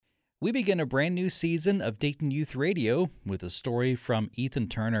We begin a brand new season of Dayton Youth Radio with a story from Ethan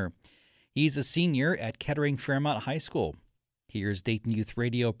Turner. He's a senior at Kettering Fairmont High School. Here's Dayton Youth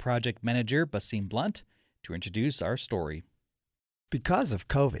Radio Project Manager Basim Blunt to introduce our story. Because of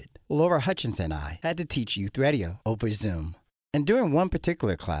COVID, Laura Hutchins and I had to teach youth radio over Zoom. And during one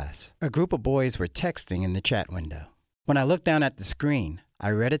particular class, a group of boys were texting in the chat window. When I looked down at the screen,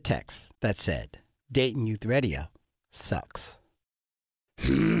 I read a text that said, Dayton Youth Radio sucks.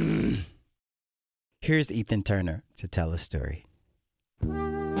 Here's Ethan Turner to tell a story.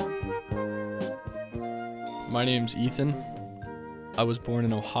 My name's Ethan. I was born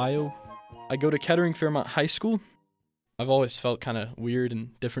in Ohio. I go to Kettering Fairmont High School. I've always felt kind of weird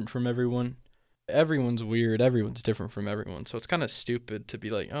and different from everyone. Everyone's weird. Everyone's different from everyone. So it's kind of stupid to be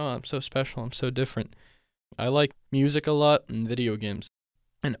like, oh, I'm so special. I'm so different. I like music a lot and video games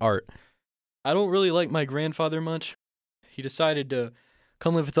and art. I don't really like my grandfather much. He decided to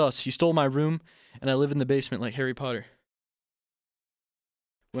come live with us. He stole my room, and I live in the basement like Harry Potter.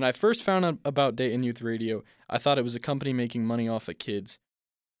 When I first found out about Dayton Youth Radio, I thought it was a company making money off of kids.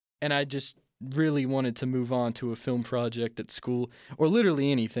 And I just really wanted to move on to a film project at school, or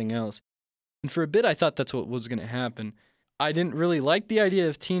literally anything else. And for a bit, I thought that's what was going to happen. I didn't really like the idea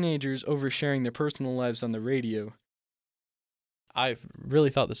of teenagers oversharing their personal lives on the radio. I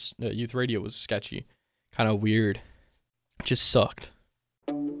really thought this youth radio was sketchy, kind of weird. It just sucked.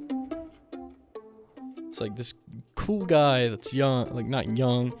 It's like this cool guy that's young, like not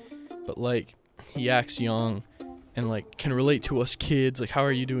young, but like he acts young and like can relate to us kids. Like, how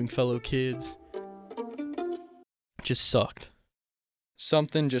are you doing, fellow kids? It just sucked.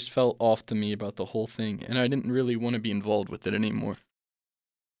 Something just felt off to me about the whole thing, and I didn't really want to be involved with it anymore.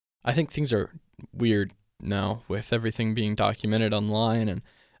 I think things are weird now with everything being documented online and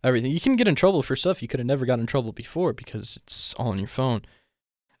everything. You can get in trouble for stuff you could have never got in trouble before because it's all on your phone.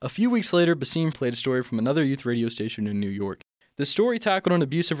 A few weeks later, Basim played a story from another youth radio station in New York. The story tackled an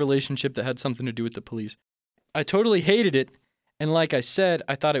abusive relationship that had something to do with the police. I totally hated it, and like I said,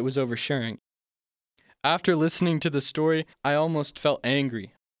 I thought it was oversharing. After listening to the story, I almost felt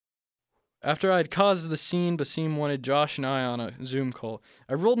angry. After I had caused the scene, Basim wanted Josh and I on a Zoom call.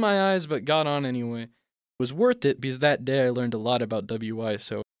 I rolled my eyes but got on anyway. It was worth it because that day I learned a lot about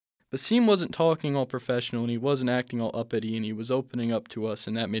WYSO. Basim wasn't talking all professional and he wasn't acting all uppity, and he was opening up to us,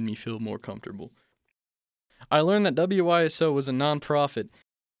 and that made me feel more comfortable. I learned that WYSO was a non-profit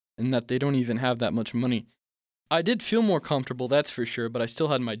and that they don't even have that much money. I did feel more comfortable, that's for sure, but I still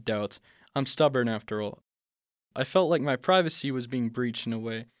had my doubts. I'm stubborn after all. I felt like my privacy was being breached in a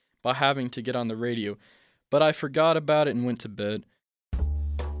way by having to get on the radio, but I forgot about it and went to bed.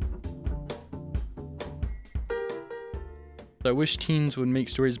 I wish teens would make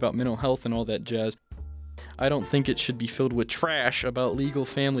stories about mental health and all that jazz. I don't think it should be filled with trash about legal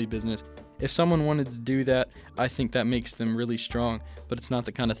family business. If someone wanted to do that, I think that makes them really strong, but it's not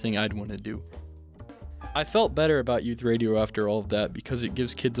the kind of thing I'd want to do. I felt better about youth radio after all of that because it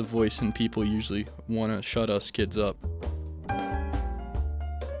gives kids a voice, and people usually want to shut us kids up.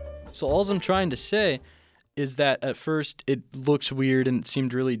 So all I'm trying to say is that at first it looks weird and it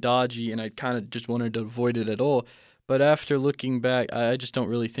seemed really dodgy, and I kind of just wanted to avoid it at all. But after looking back, I just don't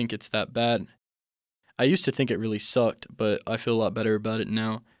really think it's that bad. I used to think it really sucked, but I feel a lot better about it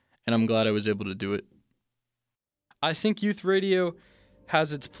now, and I'm glad I was able to do it. I think youth radio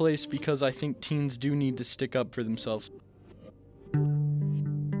has its place because I think teens do need to stick up for themselves.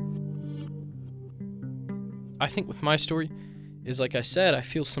 I think with my story is, like I said, I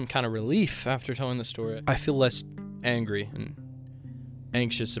feel some kind of relief after telling the story. I feel less angry and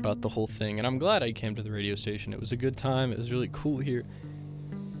anxious about the whole thing, and I'm glad I came to the radio station. It was a good time. It was really cool here,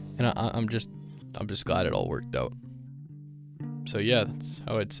 and I'm just glad it all worked out. So yeah, that's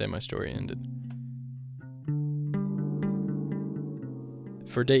how I'd say my story ended.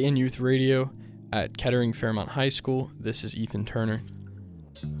 For Dayton Youth Radio at Kettering Fairmont High School, this is Ethan Turner.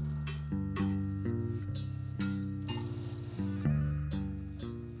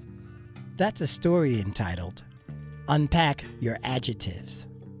 That's a story entitled Unpack Your Adjectives,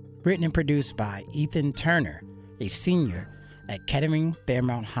 written and produced by Ethan Turner, a senior at Kettering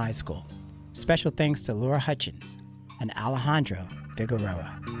Fairmont High School. Special thanks to Laura Hutchins and Alejandro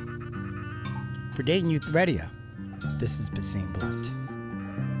Figueroa. For Dayton Youth Radio, this is Basim Blunt.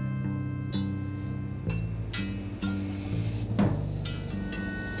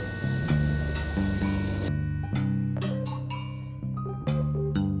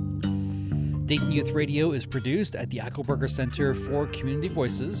 Dayton Youth Radio is produced at the Eichelberger Center for Community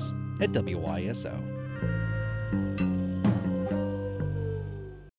Voices at WYSO.